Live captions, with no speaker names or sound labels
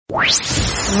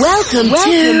Welcome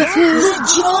to the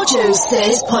JoJo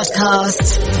Says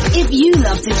podcast. If you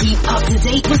love to keep up to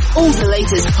date with all the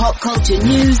latest pop culture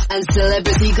news and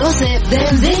celebrity gossip,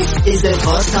 then this is the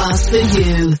podcast for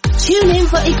you. Tune in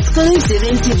for exclusive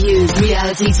interviews,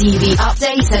 reality TV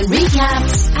updates and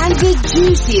recaps, and the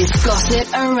juiciest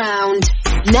gossip around.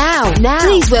 Now,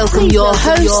 please welcome your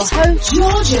host,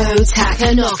 Giorgio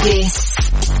Takanokis.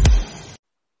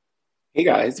 Hey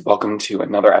guys, welcome to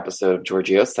another episode of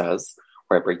Giorgio Says,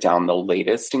 where I break down the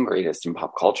latest and greatest in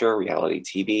pop culture, reality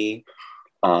TV,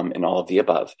 and all of the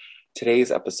above.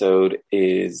 Today's episode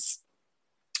is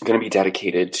going to be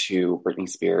dedicated to Britney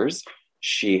Spears.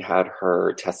 She had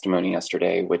her testimony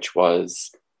yesterday, which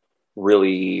was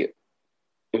really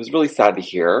sad to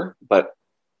hear, but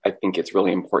I think it's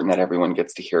really important that everyone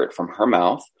gets to hear it from her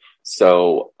mouth.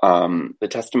 So the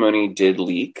testimony did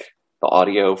leak. The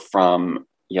audio from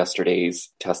yesterday's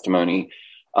testimony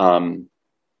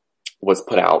was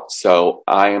put out. So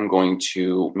I am going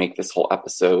to make this whole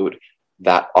episode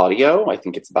that audio. I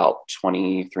think it's about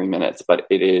 23 minutes, but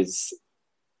it is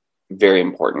very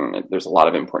important. There's a lot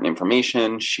of important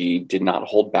information. She did not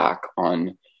hold back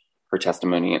on her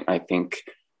testimony. And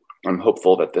I'm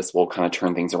hopeful that this will kind of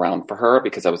turn things around for her,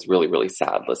 because I was really, really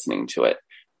sad listening to it,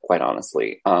 quite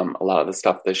honestly. A lot of the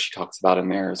stuff that she talks about in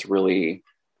there is really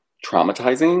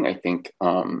traumatizing. I think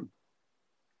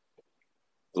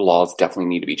the laws definitely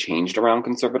need to be changed around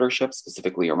conservatorship,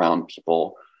 specifically around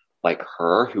people like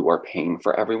her who are paying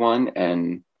for everyone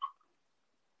and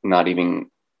not even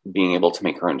being able to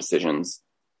make her own decisions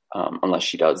unless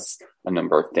she does a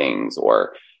number of things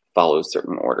or follows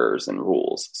certain orders and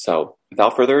rules. So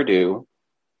without further ado,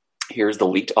 here's the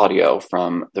leaked audio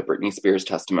from the Britney Spears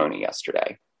testimony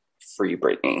yesterday. Free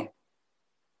Britney.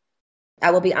 I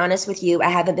will be honest with you, I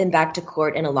haven't been back to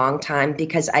court in a long time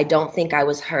because I don't think I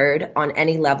was heard on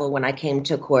any level when I came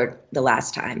to court the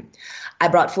last time. I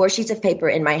brought 4 sheets of paper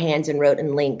in my hands and wrote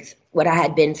in length what I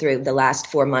had been through the last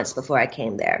 4 months before I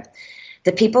came there.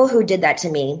 The people who did that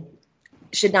to me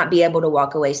should not be able to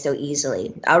walk away so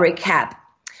easily. I'll recap.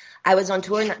 I was on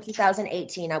tour in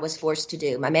 2018. I was forced to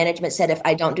do. My management said if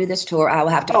I don't do this tour, I will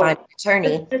have to find an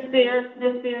attorney. Ms. Spears,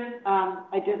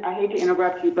 I hate to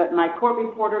interrupt you, but my court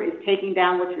reporter is taking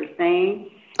down what you're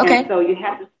saying. Okay. And so you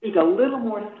have to speak a little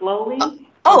more slowly.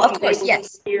 Of course,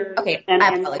 yes. Okay,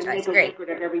 I apologize. Great. Of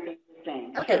everything you're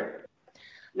saying. Okay. Sure.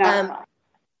 Now,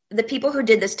 the people who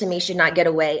did this to me should not get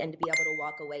away and to be able to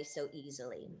walk away so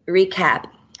easily. Recap.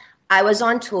 I was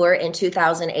on tour in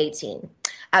 2018.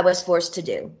 I was forced to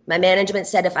do. My management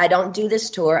said if I don't do this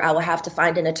tour, I will have to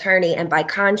find an attorney, and by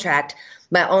contract,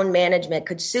 my own management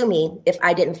could sue me if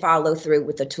I didn't follow through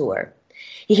with the tour.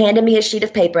 He handed me a sheet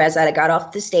of paper as I got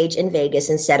off the stage in Vegas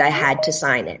and said I had to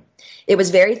sign it. It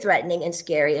was very threatening and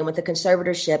scary, and with the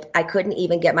conservatorship, I couldn't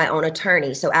even get my own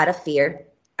attorney, so out of fear,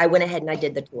 I went ahead and I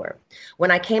did the tour.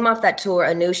 When I came off that tour,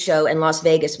 a new show in Las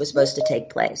Vegas was supposed to take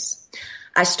place.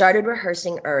 I started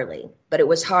rehearsing early, but it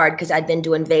was hard because I'd been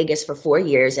doing Vegas for 4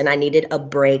 years and I needed a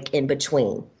break in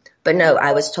between. But no,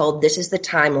 I was told this is the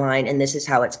timeline and this is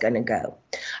how it's going to go.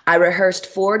 I rehearsed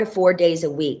 4 to 4 days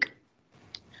a week,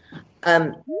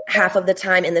 half of the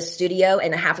time in the studio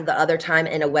and half of the other time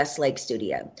in a Westlake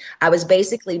studio. I was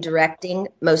basically directing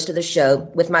most of the show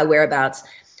with my whereabouts,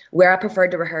 where I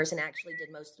preferred to rehearse and actually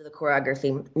did most of the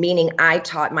choreography, meaning I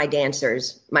taught my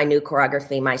dancers my new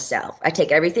choreography myself. I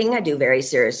take everything I do very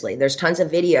seriously. There's tons of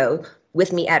video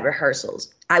with me at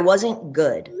rehearsals. I wasn't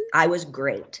good. I was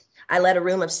great. I led a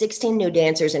room of 16 new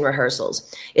dancers in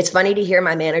rehearsals. It's funny to hear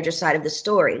my manager's side of the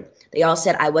story. They all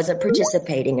said I wasn't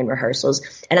participating in rehearsals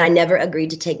and I never agreed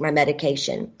to take my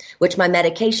medication, which my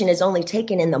medication is only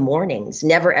taken in the mornings,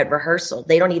 never at rehearsal.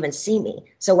 They don't even see me.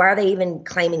 So why are they even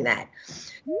claiming that?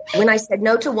 When I said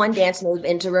no to one dance move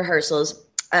into rehearsals,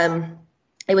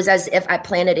 it was as if I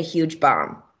planted a huge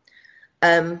bomb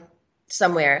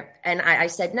somewhere. And I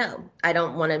said, no, I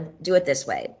don't want to do it this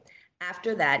way.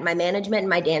 After that, my management and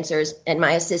my dancers and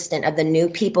my assistant of the new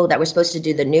people that were supposed to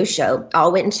do the new show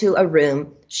all went into a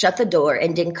room, shut the door,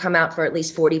 and didn't come out for at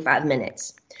least 45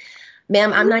 minutes.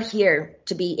 Ma'am, I'm not here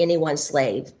to be anyone's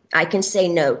slave. I can say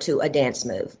no to a dance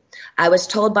move. I was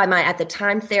told by my, at the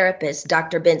time, therapist,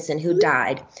 Dr. Benson, who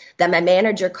died, that my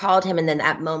manager called him in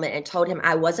that moment and told him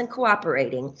I wasn't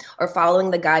cooperating or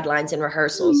following the guidelines in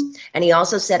rehearsals. And he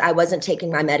also said I wasn't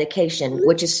taking my medication,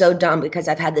 which is so dumb because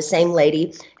I've had the same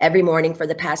lady every morning for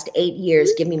the past 8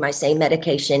 years give me my same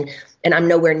medication, and I'm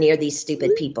nowhere near these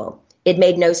stupid people. It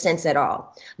made no sense at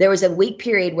all. There was a week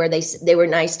period where they were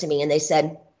nice to me and they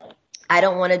said, I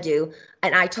don't want to do,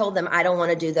 and I told them I don't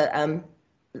want to do the,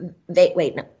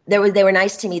 they were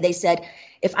nice to me. They said,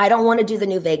 if I don't want to do the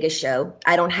New Vegas show,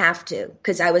 I don't have to,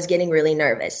 because I was getting really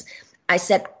nervous. I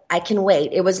said, I can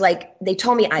wait. It was like, they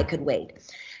told me I could wait.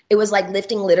 It was like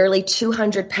lifting literally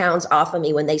 200 pounds off of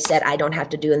me when they said I don't have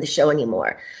to do the show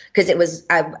anymore, because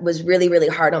I was really, really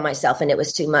hard on myself and it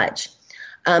was too much.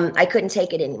 I couldn't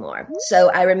take it anymore. So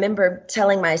I remember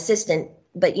telling my assistant,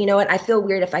 but you know what? I feel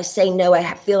weird if I say no.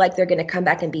 I feel like they're going to come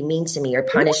back and be mean to me or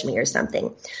punish me or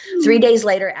something. 3 days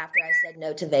later, after I said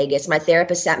no to Vegas, my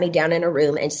therapist sat me down in a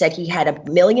room and said he had a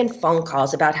million phone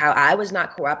calls about how I was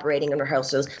not cooperating in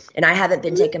rehearsals and I haven't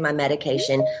been taking my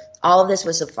medication. All of this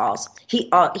was false. He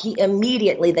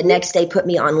immediately the next day put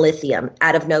me on lithium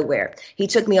out of nowhere. He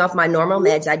took me off my normal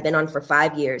meds I'd been on for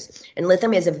 5 years. And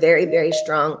lithium is a very, very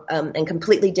strong and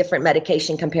completely different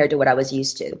medication compared to what I was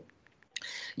used to.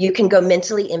 You can go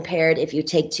mentally impaired if you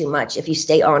take too much, if you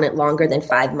stay on it longer than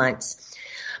 5 months.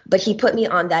 But he put me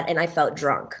on that and I felt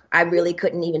drunk. I really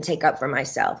couldn't even take up for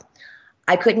myself.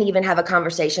 I couldn't even have a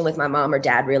conversation with my mom or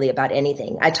dad really about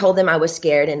anything. I told them I was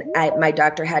scared, and my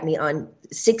doctor had me on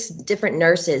 6 different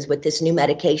nurses with this new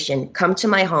medication come to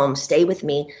my home, stay with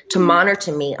me, to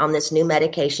monitor me on this new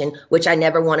medication, which I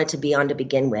never wanted to be on to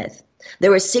begin with.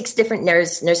 There were 6 different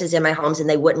nurses in my homes, and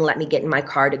they wouldn't let me get in my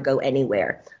car to go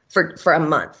anywhere for a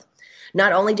month.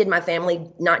 Not only did my family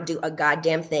not do a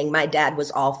goddamn thing, my dad was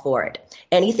all for it.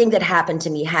 Anything that happened to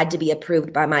me had to be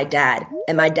approved by my dad.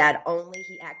 And my dad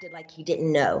he acted like he didn't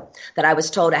know that I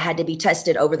was told I had to be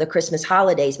tested over the Christmas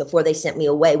holidays before they sent me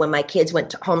away when my kids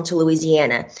went home to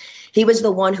Louisiana. He was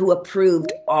the one who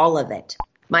approved all of it.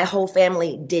 My whole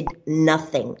family did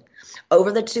nothing.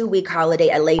 Over the 2-week holiday,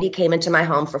 a lady came into my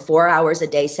home for 4 hours a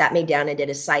day, sat me down and did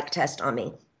a psych test on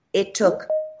me. It took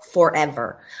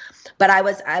forever. But I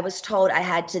was told I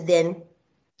had to then,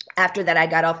 after that I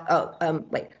got off,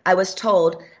 I was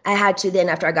told I had to then,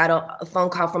 after I got a phone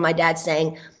call from my dad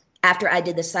saying, after I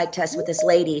did the psych test with this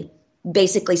lady,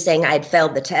 basically saying I had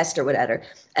failed the test or whatever,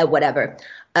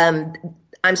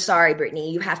 I'm sorry,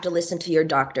 Brittany, you have to listen to your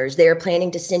doctors. They are planning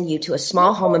to send you to a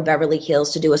small home in Beverly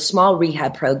Hills to do a small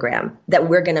rehab program that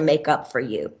we're going to make up for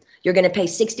you. You're going to pay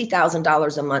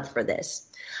 $60,000 a month for this.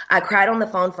 I cried on the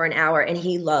phone for an hour, and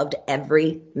he loved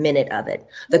every minute of it.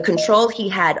 The control he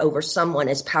had over someone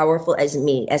as powerful as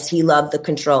me, as he loved the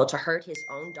control to hurt his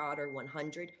own daughter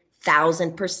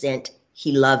 100,000%,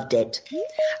 he loved it.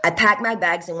 I packed my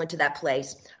bags and went to that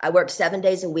place. I worked 7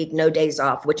 days a week, no days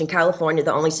off, which in California,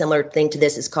 the only similar thing to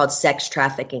this is called sex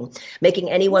trafficking, making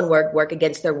anyone work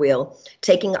against their will,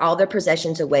 taking all their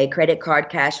possessions away, credit card,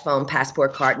 cash, phone,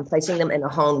 passport card, and placing them in a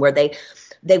home where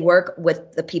they work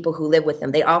with the people who live with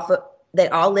them. They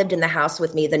all lived in the house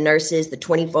with me, the nurses, the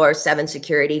 24/7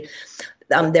 security.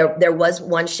 There was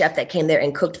one chef that came there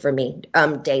and cooked for me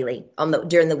daily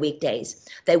during the weekdays.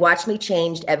 They watched me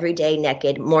changed every day,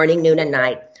 naked, morning, noon, and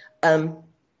night.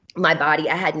 My body,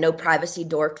 I had no privacy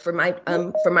door for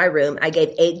my room. I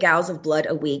gave 8 gallons of blood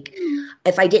a week.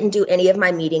 If I didn't do any of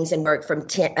my meetings and work from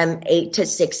 8 to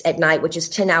 6 at night, which is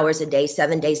 10 hours a day,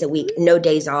 7 days a week, no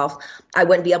days off, I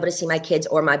wouldn't be able to see my kids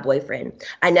or my boyfriend.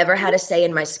 I never had a say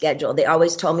in my schedule. They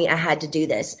always told me I had to do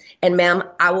this. And ma'am,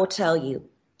 I will tell you,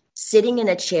 sitting in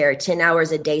a chair 10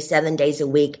 hours a day, 7 days a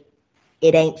week,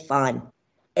 it ain't fun.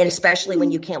 And especially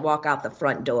when you can't walk out the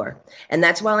front door. And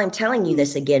that's why I'm telling you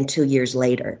this again 2 years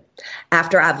later.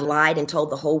 After I've lied and told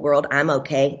the whole world I'm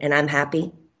okay and I'm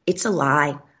happy, it's a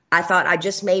lie. I thought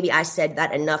I said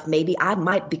that enough. Maybe I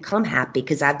might become happy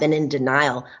because I've been in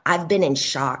denial. I've been in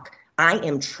shock. I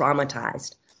am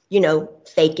traumatized.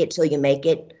 Fake it till you make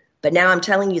it. But now I'm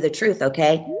telling you the truth,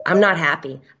 okay? I'm not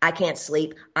happy. I can't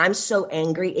sleep. I'm so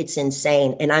angry, it's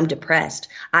insane, and I'm depressed.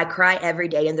 I cry every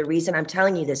day, and the reason I'm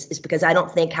telling you this is because I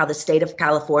don't think how the state of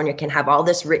California can have all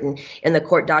this written in the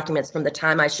court documents from the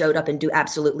time I showed up and do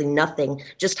absolutely nothing,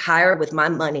 just hire with my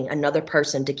money another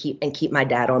person to keep my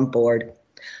dad on board.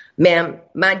 Ma'am,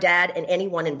 my dad and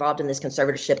anyone involved in this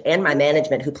conservatorship and my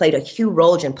management who played a huge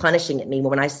role in punishing me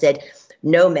when I said,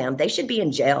 no, ma'am, they should be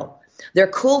in jail. Their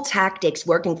cool tactics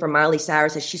working for Miley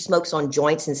Cyrus as she smokes on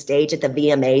joints and stage at the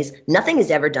VMAs. Nothing is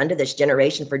ever done to this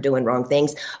generation for doing wrong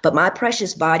things. But my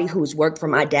precious body, who's worked for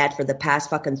my dad for the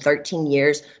past fucking 13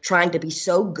 years, trying to be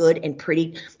so good and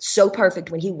pretty, so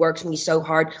perfect when he works me so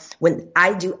hard, when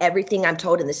I do everything I'm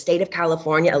told in the state of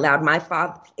California, allowed my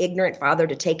ignorant father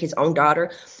to take his own daughter,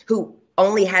 who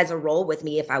only has a role with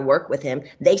me if I work with him.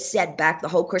 They set back the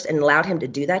whole course and allowed him to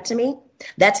do that to me.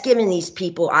 That's giving these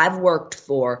people I've worked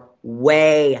for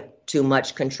way too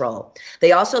much control.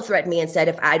 They also threatened me and said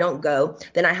if I don't go,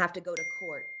 then I have to go to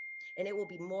court. And it will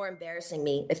be more embarrassing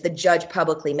me if the judge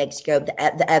publicly makes you go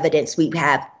the evidence we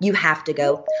have. You have to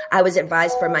go. I was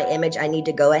advised for my image, I need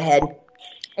to go ahead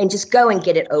and just go and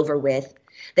get it over with.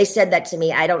 They said that to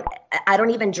me. I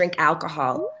don't even drink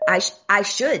alcohol. I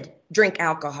should drink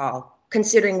alcohol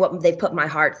considering what they put my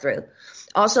heart through.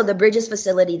 Also, the Bridges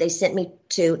facility they sent me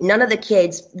to, none of the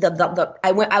kids,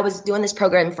 I was doing this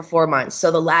program for 4 months.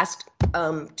 So the last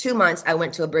 2 months I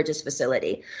went to a Bridges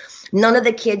facility. None of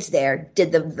the kids there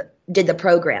did the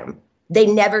program. They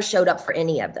never showed up for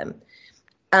any of them.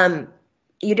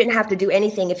 You didn't have to do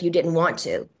anything if you didn't want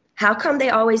to. How come they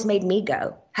always made me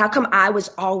go? How come I was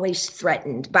always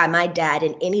threatened by my dad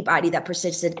and anybody that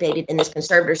participated in this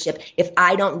conservatorship? If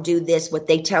I don't do this, what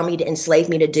they tell me to enslave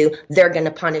me to do, they're going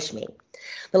to punish me.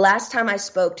 The last time I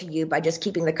spoke to you by just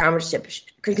keeping the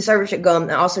conservatorship going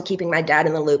and also keeping my dad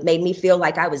in the loop made me feel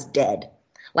like I was dead,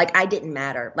 like I didn't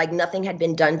matter, like nothing had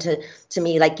been done to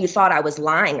me, like you thought I was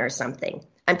lying or something.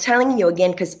 I'm telling you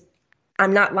again because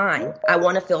I'm not lying. I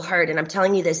want to feel heard, and I'm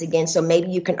telling you this again so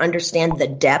maybe you can understand the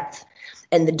depth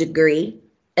and the degree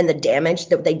and the damage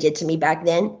that they did to me back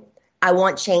then. I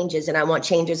want changes, and I want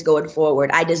changes going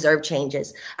forward. I deserve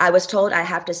changes. I was told I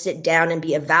have to sit down and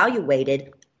be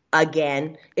evaluated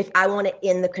again if I want to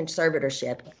end the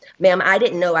conservatorship. Ma'am, I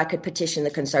didn't know I could petition the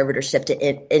conservatorship to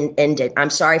end it. I'm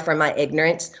sorry for my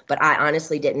ignorance, but I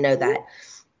honestly didn't know that.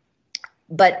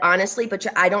 But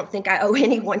I don't think I owe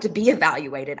anyone to be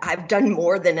evaluated. I've done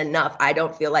more than enough. I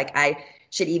don't feel like I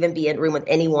should even be in a room with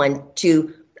anyone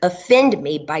to offend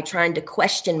me by trying to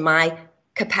question my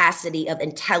capacity of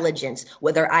intelligence,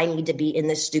 whether I need to be in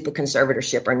this stupid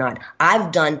conservatorship or not.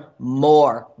 I've done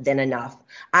more than enough.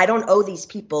 I don't owe these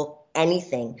people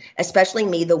anything, especially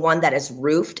me, the one that has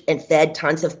roofed and fed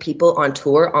tons of people on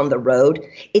tour on the road.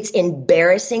 It's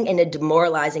embarrassing and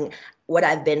demoralizing what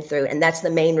I've been through. And that's the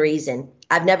main reason.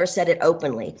 I've never said it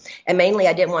openly. And mainly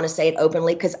I didn't want to say it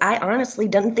openly because I honestly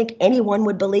didn't think anyone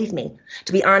would believe me.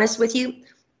 To be honest with you,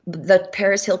 the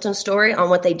Paris Hilton story on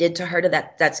what they did to her to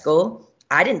that school,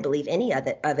 I didn't believe any of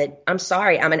it. I'm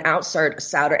sorry. I'm an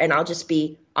outsider, and I'll just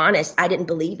be honest. I didn't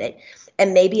believe it.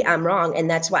 And maybe I'm wrong. And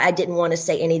that's why I didn't want to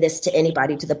say any of this to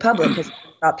anybody, to the public, because I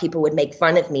thought people would make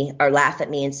fun of me or laugh at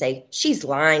me and say, she's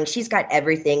lying. She's got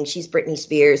everything. She's Britney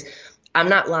Spears. I'm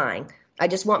not lying. I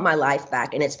just want my life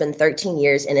back. And it's been 13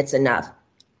 years and it's enough.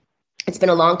 It's been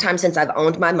a long time since I've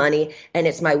owned my money. And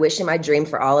it's my wish and my dream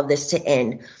for all of this to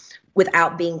end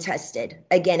without being tested.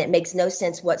 Again, it makes no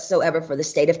sense whatsoever for the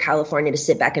state of California to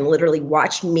sit back and literally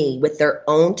watch me with their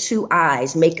own 2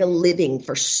 eyes make a living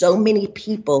for so many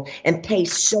people and pay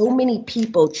so many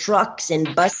people trucks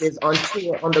and buses on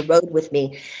tour on the road with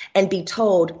me and be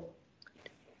told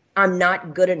I'm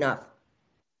not good enough,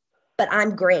 but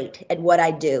I'm great at what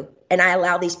I do. And I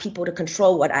allow these people to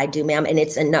control what I do, ma'am, and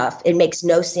it's enough. It makes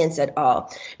no sense at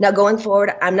all. Now, going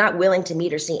forward, I'm not willing to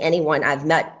meet or see anyone I've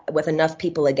met with enough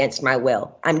people against my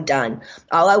will. I'm done.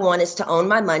 All I want is to own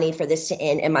my money for this to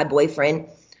end and my boyfriend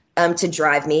to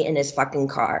drive me in his fucking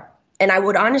car. And I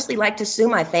would honestly like to sue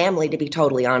my family, to be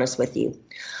totally honest with you.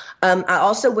 I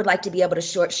also would like to be able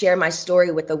to share my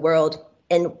story with the world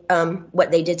and what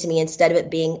they did to me instead of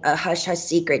it being a hush-hush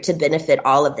secret to benefit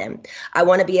all of them. I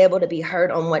want to be able to be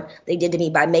heard on what they did to me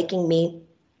by making me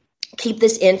keep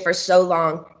this in for so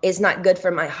long is not good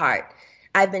for my heart.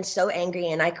 I've been so angry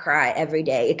and I cry every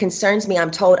day. It concerns me.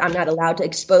 I'm told I'm not allowed to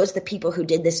expose the people who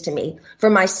did this to me. For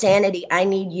my sanity, I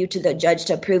need you to the judge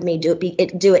to approve me, do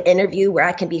an interview where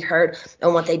I can be heard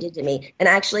on what they did to me. And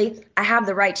actually, I have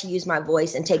the right to use my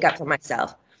voice and take up for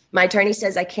myself. My attorney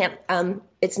says I can't,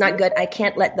 it's not good. I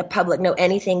can't let the public know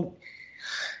anything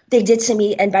they did to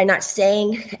me. And by not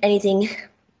saying anything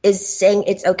is saying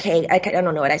it's okay. I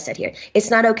don't know what I said here. It's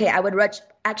not okay. I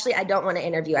don't want to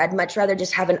interview. I'd much rather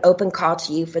just have an open call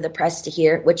to you for the press to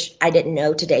hear, which I didn't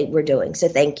know today we're doing. So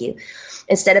thank you.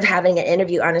 Instead of having an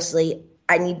interview, honestly,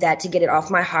 I need that to get it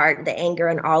off my heart, the anger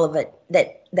and all of it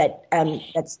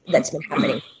that's been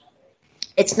happening.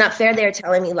 It's not fair they're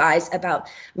telling me lies about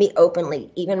me openly.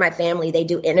 Even my family, they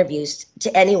do interviews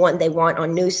to anyone they want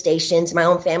on news stations, my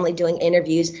own family doing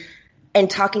interviews and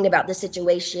talking about the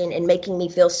situation and making me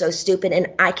feel so stupid. And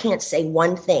I can't say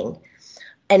one thing.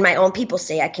 And my own people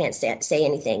say I can't say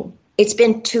anything. It's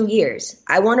been 2 years.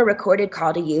 I want a recorded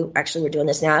call to you. Actually, we're doing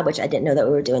this now, which I didn't know that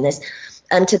we were doing this.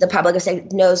 To the public who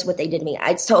knows what they did to me.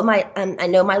 I told I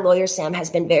know my lawyer, Sam, has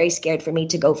been very scared for me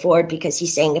to go forward because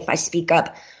he's saying if I speak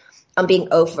up, I'm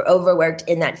being overworked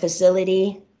in that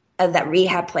facility of that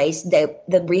rehab place.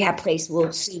 The rehab place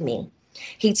will sue me.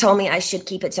 He told me I should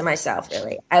keep it to myself,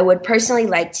 really. I would personally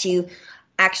like to,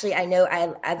 actually, I know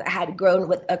I've had grown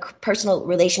with a personal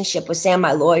relationship with Sam,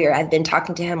 my lawyer. I've been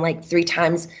talking to him like 3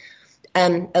 times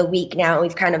a week now.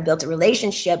 We've kind of built a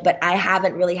relationship, but I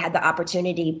haven't really had the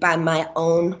opportunity by my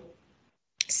own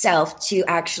self to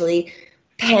actually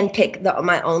handpick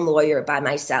my own lawyer by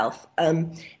myself.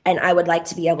 And I would like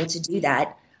to be able to do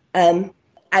that.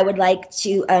 I would like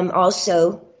to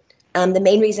also, the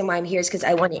main reason why I'm here is because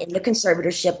I want to end the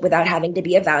conservatorship without having to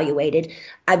be evaluated.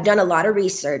 I've done a lot of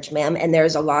research, ma'am, and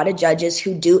there's a lot of judges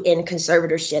who do end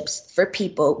conservatorships for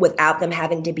people without them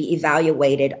having to be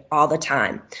evaluated all the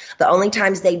time. The only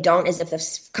times they don't is if a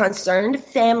concerned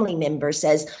family member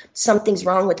says something's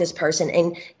wrong with this person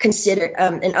and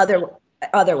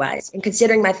otherwise. And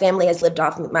considering my family has lived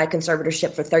off my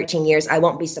conservatorship for 13 years, I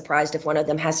won't be surprised if one of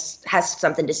them has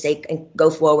something to say and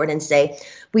go forward and say,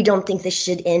 we don't think this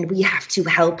should end. We have to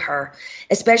help her,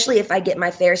 especially if I get my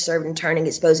fair served in turning,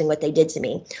 exposing what they did to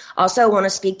me. Also, I want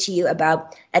to speak to you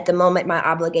about, at the moment, my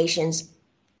obligations,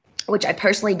 which I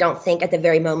personally don't think at the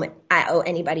very moment I owe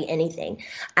anybody anything.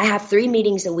 I have 3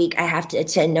 meetings a week I have to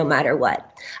attend no matter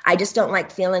what. I just don't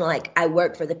like feeling like I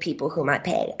work for the people whom I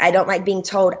pay. I don't like being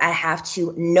told I have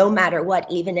to no matter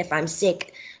what, even if I'm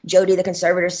sick. Jody, the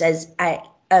conservator, says I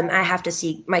have to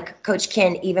see my coach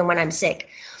Ken even when I'm sick.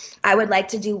 I would like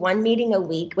to do 1 meeting a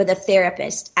week with a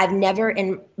therapist. I've never,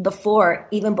 even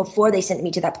before they sent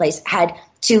me to that place, had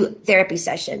 2 therapy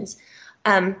sessions.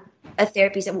 A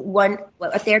therapy session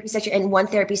and 1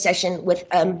 therapy session with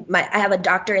I have a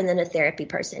doctor and then a therapy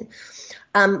person.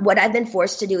 What I've been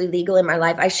forced to do illegal in my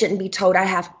life, I shouldn't be told I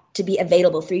have to be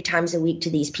available 3 times a week to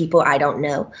these people I don't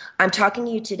know. I'm talking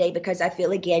to you today because I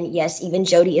feel, again, yes, even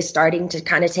Jody is starting to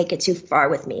kind of take it too far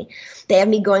with me. They have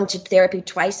me going to therapy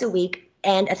twice a week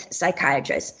and a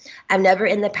psychiatrist. I've never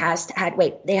in the past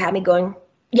they have me going,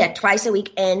 twice a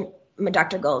week and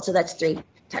Dr. Gold. So that's 3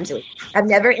 times a week. I've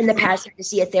never in the past had to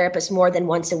see a therapist more than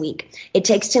once a week. It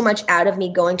takes too much out of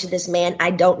me going to this man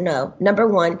I don't know. Number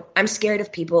one, I'm scared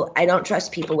of people. I don't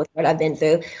trust people with what I've been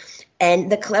through.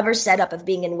 And the clever setup of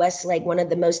being in Westlake, one of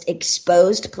the most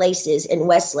exposed places in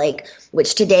Westlake,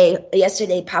 which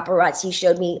yesterday, paparazzi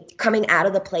showed me coming out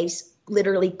of the place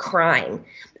literally crying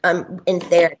in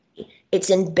therapy. It's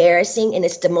embarrassing and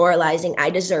it's demoralizing. I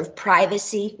deserve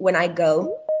privacy when I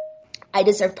go. I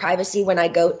deserve privacy when I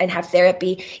go and have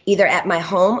therapy, either at my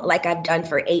home, like I've done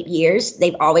for 8 years.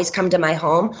 They've always come to my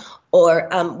home. Or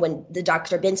when the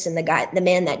Dr. Benson, the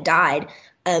man that died,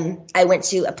 I went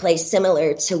to a place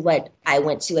similar to what I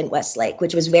went to in Westlake,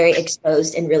 which was very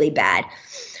exposed and really bad.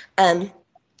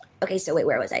 Okay, so wait,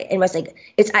 where was I? In Westlake,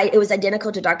 it was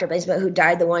identical to Dr. Benson, who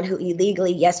died, the one who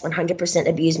illegally, 100%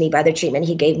 abused me by the treatment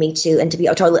he gave me too. And to be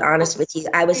totally honest with you,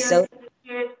 I was so...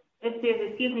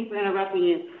 Excuse me for interrupting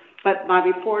you, but my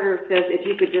reporter says if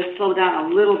you could just slow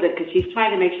down a little bit because she's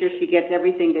trying to make sure she gets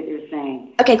everything that you're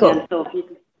saying. Okay, cool. And so if you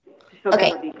could,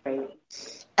 that would be great.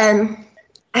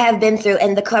 I have been through,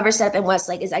 and the clever setup in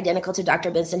Westlake is identical to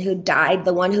Dr. Benson, who died,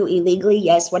 the one who illegally,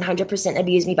 100%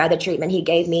 abused me by the treatment he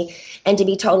gave me. And to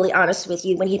be totally honest with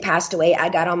you, when he passed away, I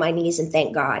got on my knees and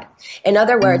thanked God. In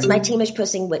other words, my team is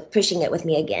pushing it with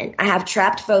me again. I have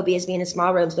trapped phobias being in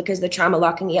small rooms because the trauma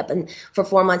locking me up for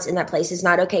 4 months in that place is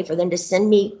not okay for them to send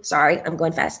me, I'm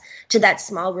going fast, to that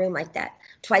small room like that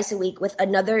twice a week with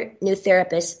another new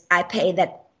therapist I pay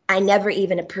that I never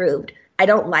even approved. I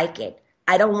don't like it.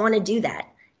 I don't want to do that.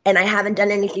 And I haven't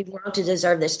done anything wrong to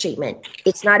deserve this treatment.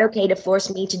 It's not okay to force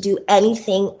me to do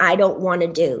anything I don't want to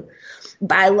do.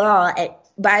 By law,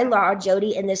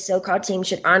 Jody and this so-called team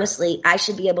I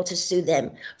should be able to sue them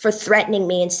for threatening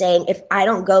me and saying, if I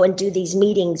don't go and do these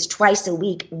meetings twice a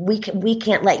week, we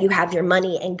can't let you have your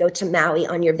money and go to Maui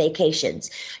on your vacations.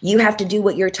 You have to do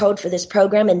what you're told for this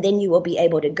program, and then you will be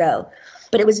able to go.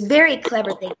 But it was very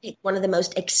clever. They picked one of the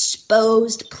most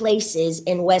exposed places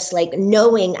in Westlake,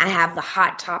 knowing I have the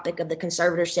hot topic of the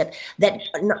conservatorship, that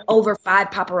over 5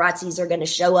 paparazzis are going to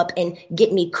show up and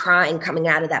get me crying coming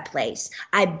out of that place.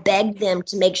 I begged them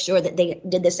to make sure that they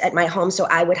did this at my home so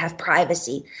I would have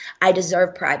privacy. I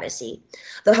deserve privacy.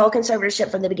 The whole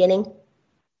conservatorship from the beginning,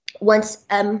 once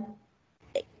the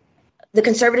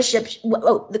conservatorship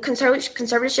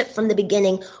from the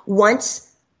beginning, once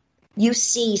you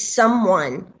see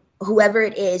someone, whoever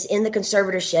it is in the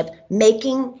conservatorship,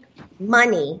 making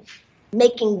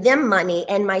them money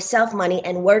and myself money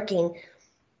and working,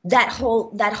 that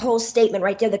whole statement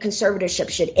right there, the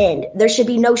conservatorship should end. There should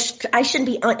be I shouldn't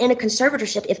be in a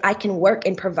conservatorship if I can work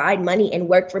and provide money and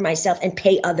work for myself and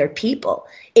pay other people.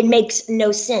 It makes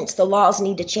no sense. The laws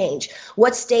need to change.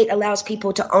 What state allows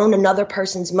people to own another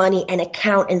person's money and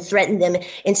account and threaten them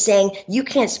and saying, you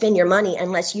can't spend your money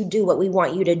unless you do what we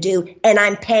want you to do, and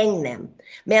I'm paying them?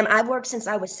 Ma'am, I've worked since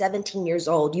I was 17 years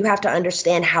old. You have to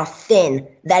understand how thin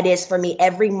that is for me.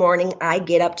 Every morning I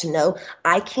get up to know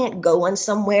I can't go on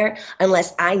somewhere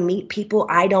unless I meet people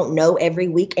I don't know every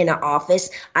week in an office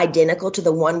identical to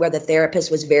the one where the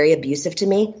therapist was very abusive to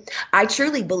me. I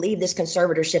truly believe this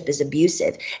conservatorship is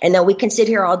abusive. And now we can sit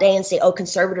here all day and say, oh,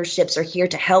 conservatorships are here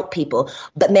to help people.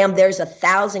 But ma'am, there's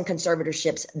 1,000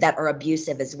 conservatorships that are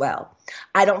abusive as well.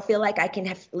 I don't feel like I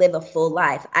can live a full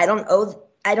life. I don't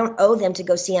owe them to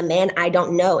go see a man I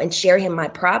don't know and share him my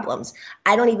problems.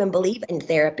 I don't even believe in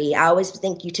therapy. I always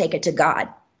think you take it to God.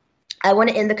 I want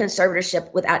to end the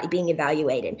conservatorship without being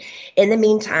evaluated. In the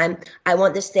meantime, I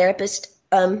want this therapist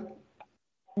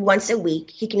once a week.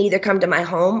 He can either come to my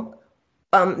home.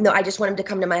 No, I just want him to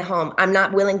come to my home. I'm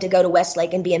not willing to go to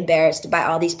Westlake and be embarrassed by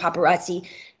all these paparazzi,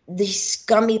 these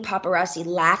scummy paparazzi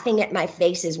laughing at my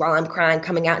faces while I'm crying,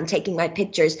 coming out and taking my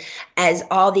pictures as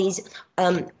all these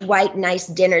white, nice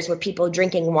dinners with people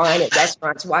drinking wine at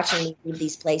restaurants, watching me leave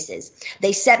these places.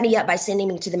 They set me up by sending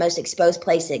me to the most exposed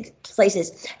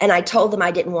places. And I told them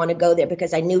I didn't want to go there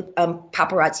because I knew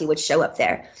paparazzi would show up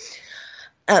there.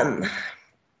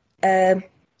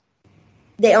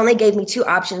 They only gave me 2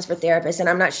 options for therapists, and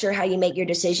I'm not sure how you make your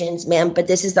decisions, ma'am, but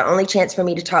this is the only chance for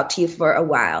me to talk to you for a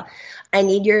while. I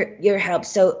need your help.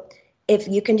 So if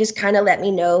you can just kind of let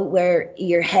me know where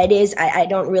your head is. I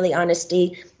don't really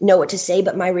honestly know what to say,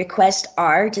 but my requests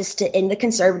are just to end the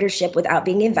conservatorship without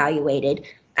being evaluated.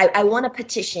 I want a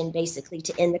petition basically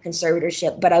to end the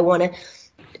conservatorship, but I want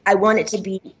it to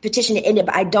be petition to end it,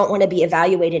 but I don't want to be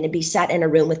evaluated and be sat in a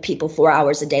room with people 4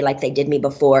 hours a day like they did me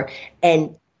before.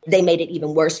 And they made it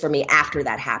even worse for me after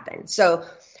that happened. So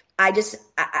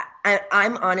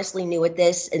I'm honestly new at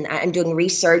this, and I'm doing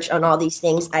research on all these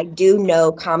things. I do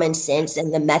know common sense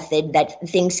and the method that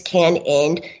things can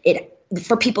end.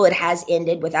 For people, it has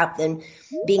ended without them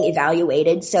being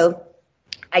evaluated. So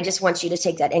I just want you to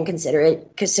take that in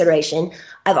consideration.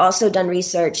 I've also done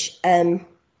research.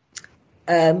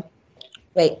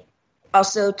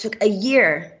 Also took a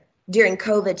year during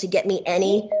COVID to get me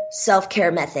any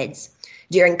self-care methods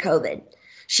during COVID.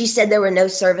 She said there were no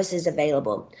services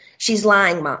available. She's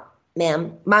lying,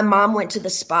 ma'am. My mom went to the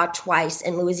spa twice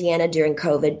in Louisiana during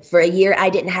COVID. For a year, I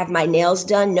didn't have my nails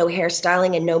done, no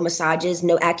hairstyling and no massages,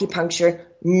 no acupuncture,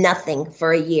 nothing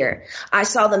for a year. I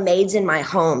saw the maids in my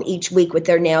home each week with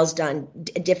their nails done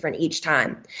different each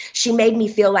time. She made me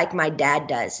feel like my dad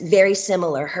does, very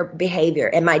similar, her behavior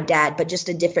and my dad, but just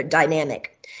a different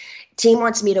dynamic. Team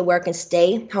wants me to work and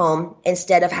stay home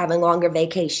instead of having longer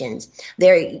vacations.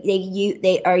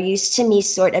 They are used to me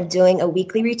sort of doing a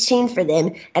weekly routine for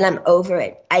them, and I'm over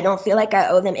it. I don't feel like I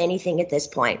owe them anything at this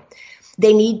point.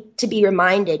 They need to be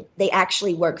reminded they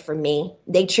actually work for me.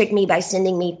 They tricked me by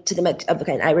sending me to the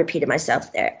okay, I repeated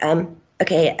myself there.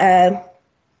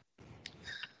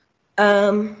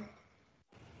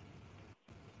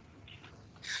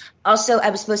 Also, I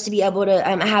was supposed to be able to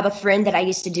I have a friend that I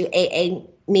used to do AA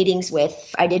meetings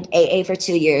with. I did AA for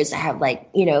 2 years. I have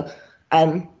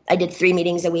I did 3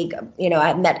 meetings a week.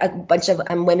 I met a bunch of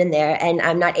women there, and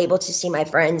I'm not able to see my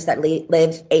friends that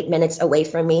live 8 minutes away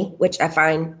from me, which I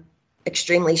find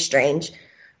extremely strange.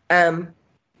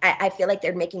 I feel like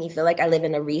they're making me feel like I live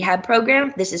in a rehab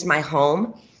program. This is my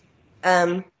home.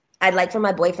 I'd like for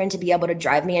my boyfriend to be able to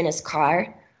drive me in his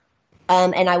car.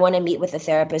 And I want to meet with a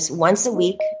therapist once a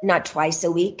week, not twice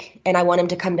a week. And I want him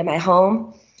to come to my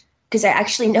home because I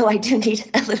actually know I do need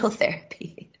a little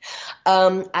therapy.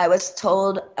 I was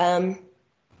told, hold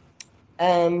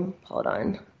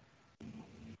on.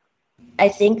 I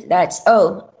think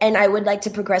and I would like to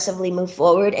progressively move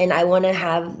forward, and I want to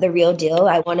have the real deal.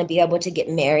 I want to be able to get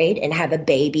married and have a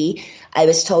baby. I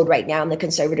was told right now in the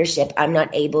conservatorship, I'm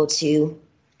not able to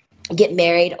get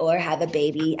married or have a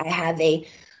baby. I have a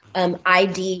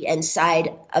ID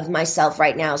inside of myself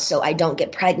right now, so I don't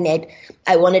get pregnant.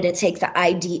 I wanted to take the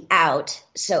ID out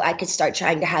so I could start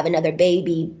trying to have another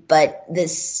baby, but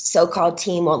this so-called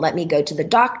team won't let me go to the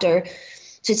doctor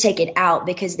to take it out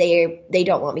because they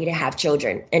don't want me to have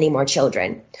any more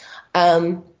children.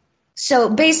 So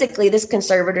basically, this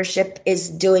conservatorship is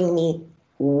doing me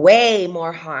way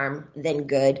more harm than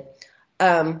good.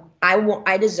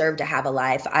 I deserve to have a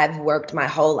life. I've worked my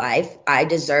whole life. I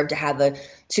deserve to have a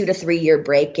 2 to 3 year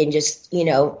break and just,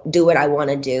 do what I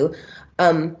want to do.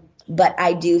 But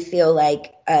I do feel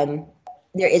like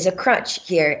there is a crunch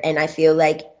here, and I feel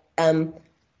like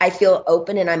I feel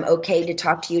open and I'm okay to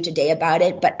talk to you today about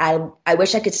it. But I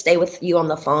wish I could stay with you on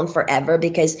the phone forever,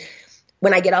 because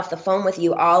when I get off the phone with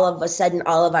you, all of a sudden,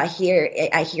 I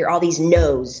hear all these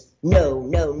no's.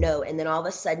 no. And then all of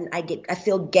a sudden I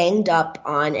feel ganged up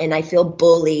on, and I feel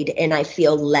bullied, and I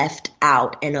feel left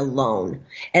out and alone.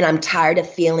 And I'm tired of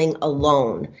feeling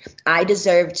alone. I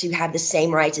deserve to have the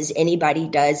same rights as anybody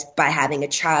does by having a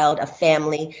child, a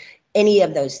family, any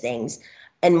of those things,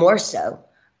 and more so.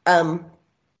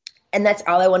 And that's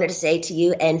all I wanted to say to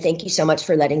you. And thank you so much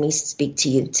for letting me speak to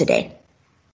you today.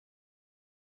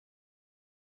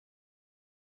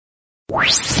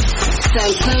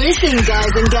 Thanks for listening,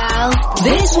 guys and gals.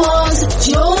 This was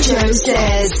JoJo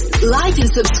Says. Like and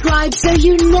subscribe so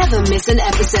you never miss an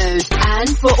episode.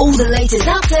 And for all the latest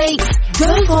updates,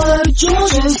 go follow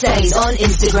JoJo Says on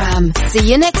Instagram.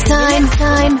 See you next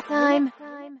time.